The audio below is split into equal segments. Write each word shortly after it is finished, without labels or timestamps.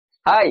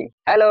Hi,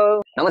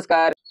 hello,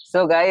 namaskar.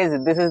 So guys,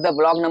 this is the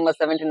vlog number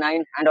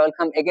 79 and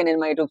welcome again in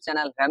my YouTube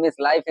channel. Rami's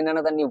life in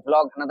another new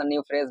vlog, another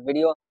new fresh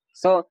video.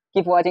 So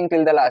keep watching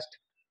till the last.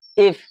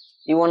 If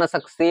you wanna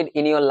succeed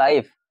in your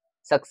life,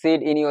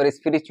 succeed in your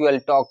spiritual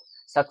talk,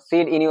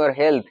 succeed in your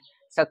health,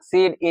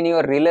 succeed in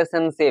your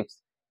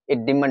relationships,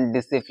 it demands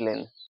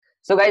discipline.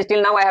 So guys,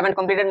 till now I haven't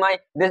completed my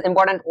this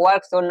important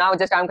work. So now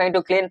just I'm going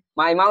to clean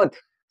my mouth.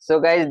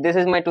 So guys, this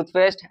is my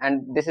toothpaste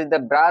and this is the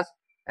brush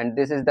and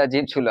this is the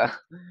jeep chula.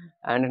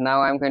 And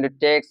now I'm going to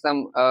take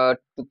some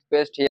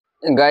toothpaste here.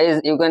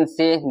 Guys, you can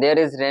see there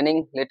is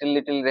raining,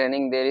 little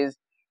raining there is,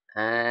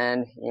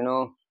 and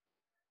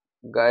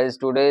guys,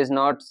 today is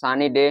not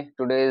sunny day,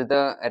 today is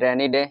the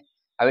rainy day.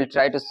 I will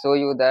try to show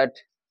you that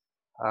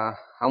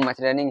how much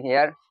raining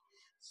here.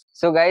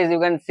 So guys, you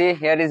can see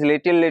here is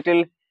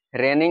little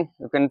raining,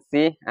 you can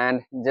see,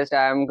 and just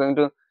I am going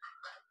to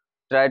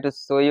try to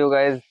show you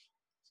guys.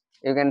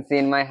 You can see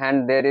in my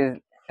hand there is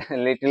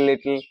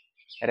little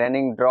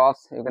raining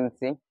drops, you can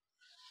see.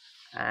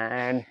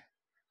 And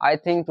I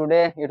think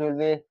today it will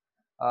be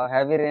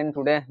heavy rain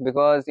today,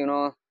 because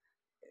you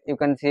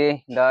can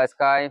see the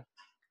sky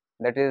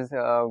that is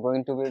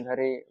going to be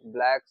very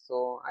black.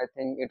 So I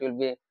think it will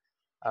be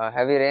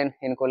heavy rain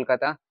in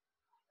Kolkata.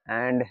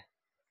 And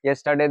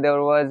yesterday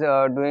there was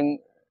doing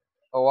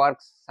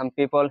works some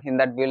people in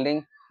that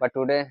building, but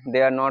today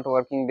they are not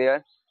working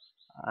there,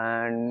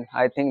 and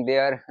I think they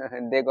are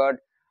they got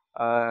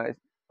uh,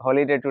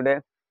 holiday today,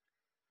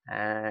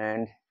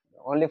 and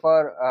only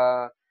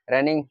for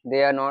running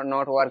they are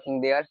not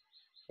working there,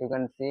 you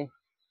can see.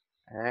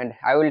 And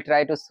I will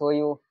try to show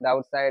you the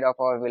outside of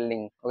our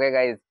building. Okay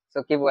guys,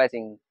 so keep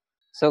watching.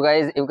 So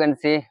guys, you can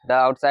see the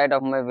outside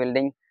of my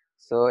building.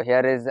 So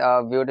here is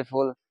a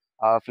beautiful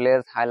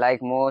place. I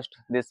like most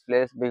this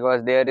place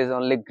because there is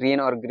only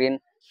green or green.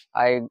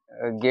 I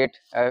get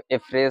a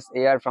fresh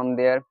air from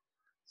there.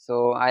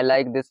 So I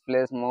like this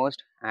place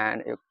most.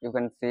 And you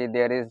can see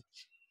there is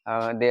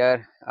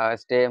there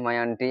stay my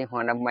auntie,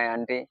 one of my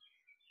auntie.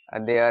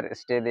 They are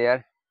stay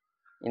there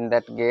in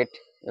that gate.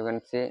 You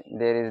can see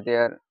there is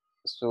their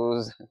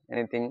shoes,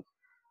 anything.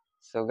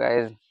 So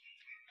guys,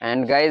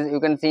 and guys, you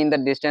can see in the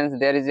distance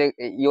there is a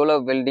yellow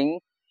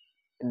building.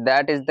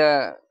 That is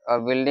the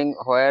building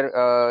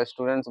where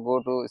students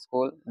go to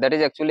school. That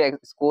is actually a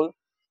school.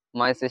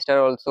 My sister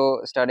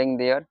also studying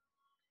there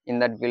in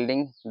that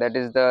building. That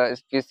is the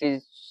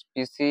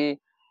PC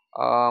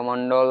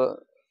Mandal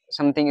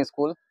something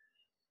school.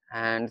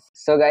 And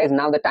so guys,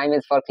 now the time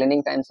is for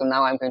cleaning time. So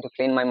now I'm going to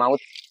clean my mouth.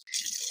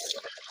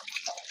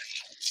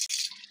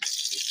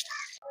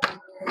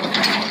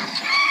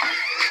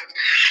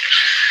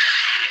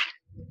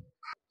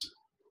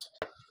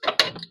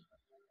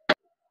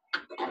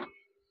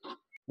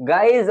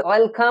 Guys,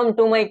 welcome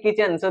to my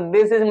kitchen. So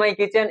this is my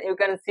kitchen, you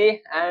can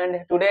see,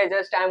 and today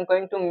just I'm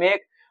going to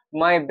make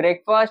my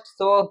breakfast.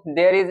 So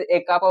there is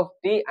a cup of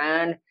tea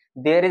and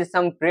there is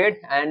some bread,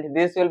 and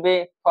this will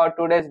be for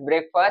today's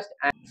breakfast.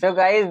 And so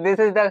guys, this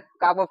is the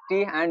cup of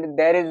tea and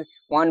there is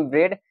one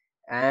bread,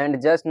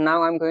 and just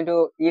now I'm going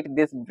to eat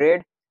this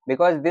bread,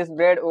 because this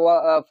bread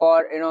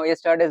for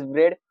yesterday's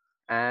bread,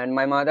 and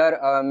my mother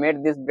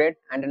made this bread,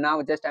 and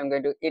now just I'm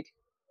going to eat.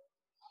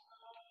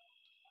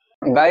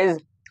 Guys,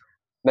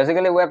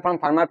 basically we are from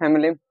farmer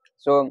family,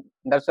 so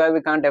that's why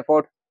we can't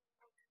afford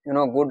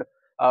good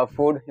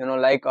food,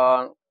 like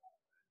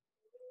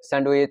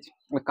sandwich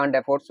we can't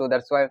afford. So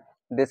that's why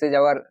this is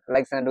our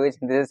like sandwich,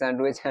 this is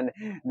sandwich, and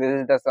this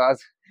is the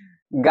sauce.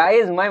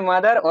 Guys, my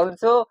mother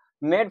also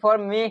made for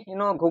me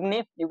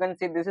ghugni. You can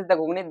see this is the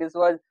ghugni. This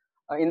was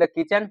in the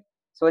kitchen.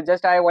 So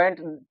just I went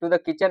to the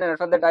kitchen, and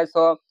after that I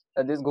saw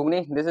this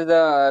ghugni. This is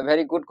a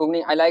very good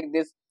ghugni. I like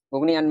this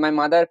ghugni, and my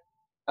mother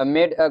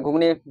made a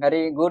ghugni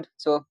very good,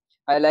 so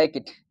I like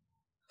it.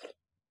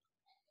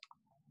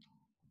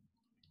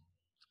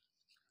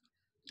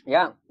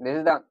 Yeah, this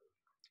is the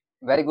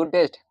very good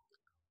taste.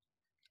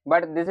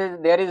 But this is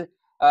there is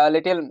a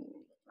little,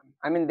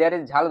 I mean there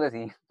is jhal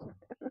besi.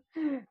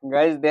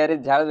 Guys, there is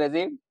jhal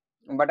besi,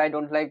 but I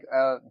don't like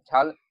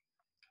jhal.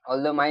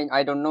 Although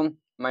I don't know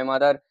my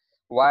mother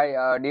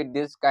why did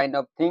this kind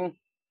of thing,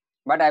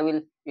 but I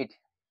will eat.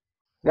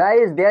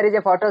 Guys, there is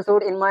a photo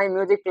shoot in my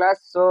music class.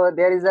 So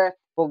there is a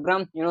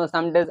program,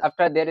 some days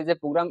after there is a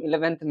program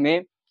 11th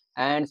May,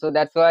 and so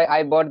that's why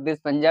I bought this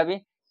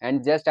Punjabi,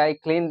 and just I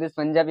clean this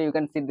Punjabi. You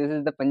can see this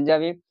is the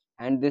Punjabi,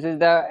 and this is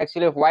the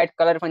actually white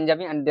color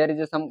Punjabi, and there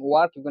is some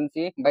work you can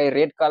see by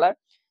red color.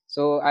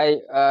 So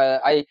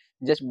I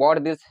just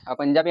bought this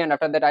Punjabi, and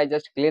after that I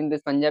just clean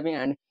this Punjabi,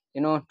 and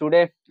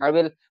today I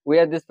will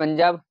wear this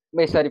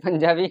sorry,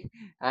 Punjabi,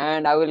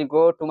 and I will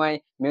go to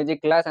my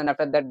music class, and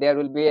after that there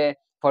will be a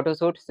photo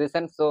shoot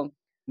session. So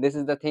this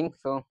is the thing.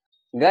 So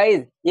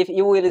guys, if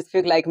you will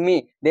speak like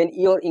me, then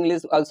your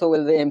English also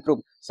will be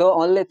improved. So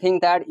only thing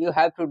that you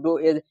have to do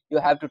is you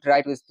have to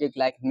try to speak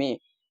like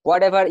me.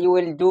 Whatever you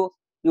will do,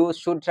 you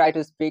should try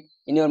to speak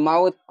in your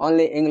mouth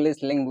only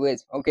English language.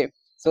 Okay,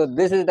 so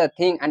this is the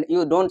thing, and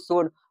you don't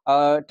should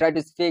try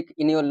to speak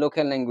in your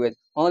local language.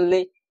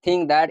 Only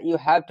thing that you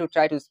have to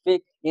try to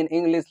speak in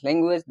English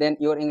language, then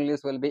your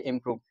English will be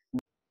improved.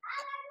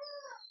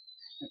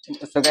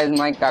 So guys,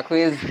 my kaku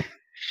is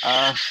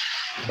uh,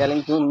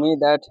 telling to me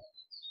that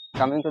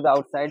coming to the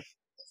outside.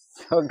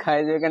 So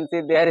guys, you can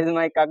see there is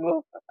my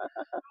kaku.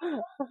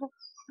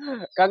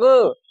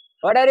 Kaku,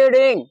 what are you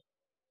doing?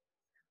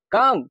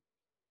 Come,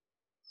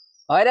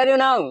 where are you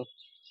now?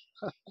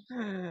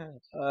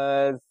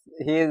 uh,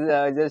 he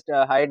is just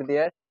hide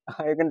there.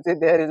 You can see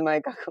there is my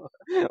kaku.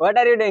 What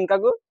are you doing,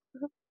 kaku?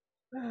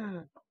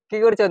 কি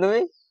করছো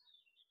তুমি?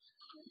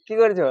 কি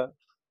করছো?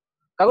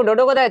 কাকু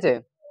ডোডো কোথায় আছে?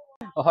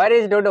 Where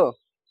is Dodo?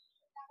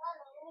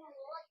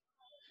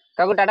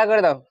 কাকু tata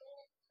করে দাও।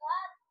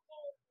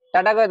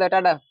 টাটা করে দাও,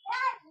 tata.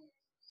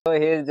 So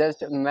he is just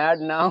mad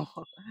now.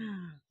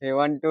 He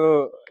want to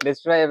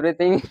destroy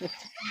everything.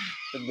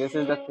 So this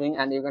is the thing,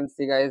 and you can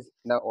see guys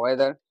the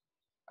weather,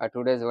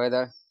 today's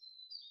weather,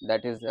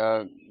 that is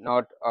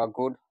not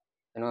good.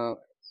 You know,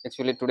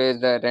 actually today is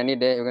the rainy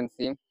day. You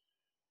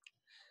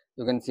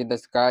can see the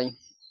sky.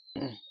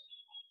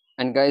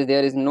 And guys,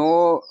 there is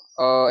no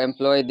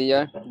employee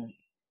there.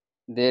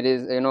 There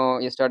is, you know,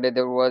 yesterday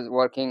there was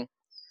working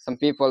some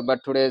people, but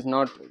today is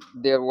not.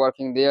 They are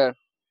working there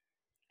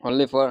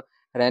only for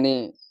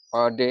rainy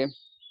day.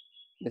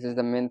 This is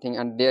the main thing.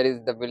 And there is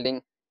the building.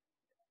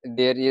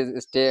 There is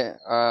stay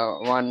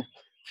one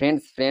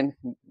friend's friend.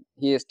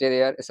 He stay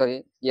there. Sorry,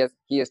 yes,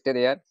 he stay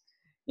there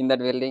in that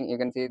building. You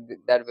can see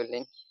that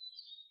building.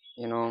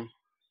 You know,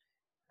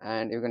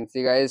 and you can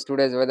see guys,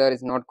 today's weather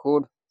is not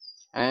good.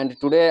 And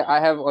today I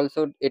have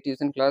also a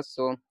tuition class.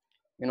 So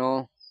you know,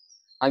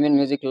 I'm in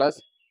music class.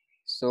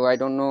 So I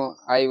don't know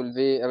I will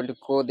be able to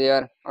go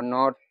there or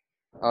not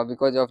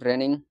because of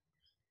raining.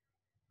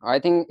 I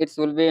think it's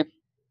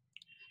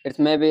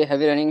maybe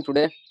heavy raining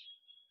today.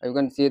 You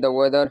can see the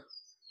weather,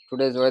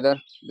 today's weather.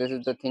 This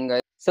is the thing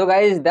guys. So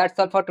guys, that's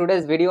all for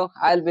today's video.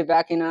 I'll be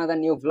back in another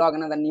new vlog,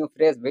 another new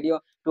phrase video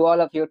to all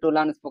of you to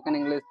learn spoken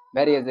English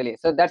very easily.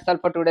 So that's all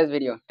for today's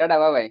video. Tada,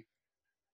 bye bye.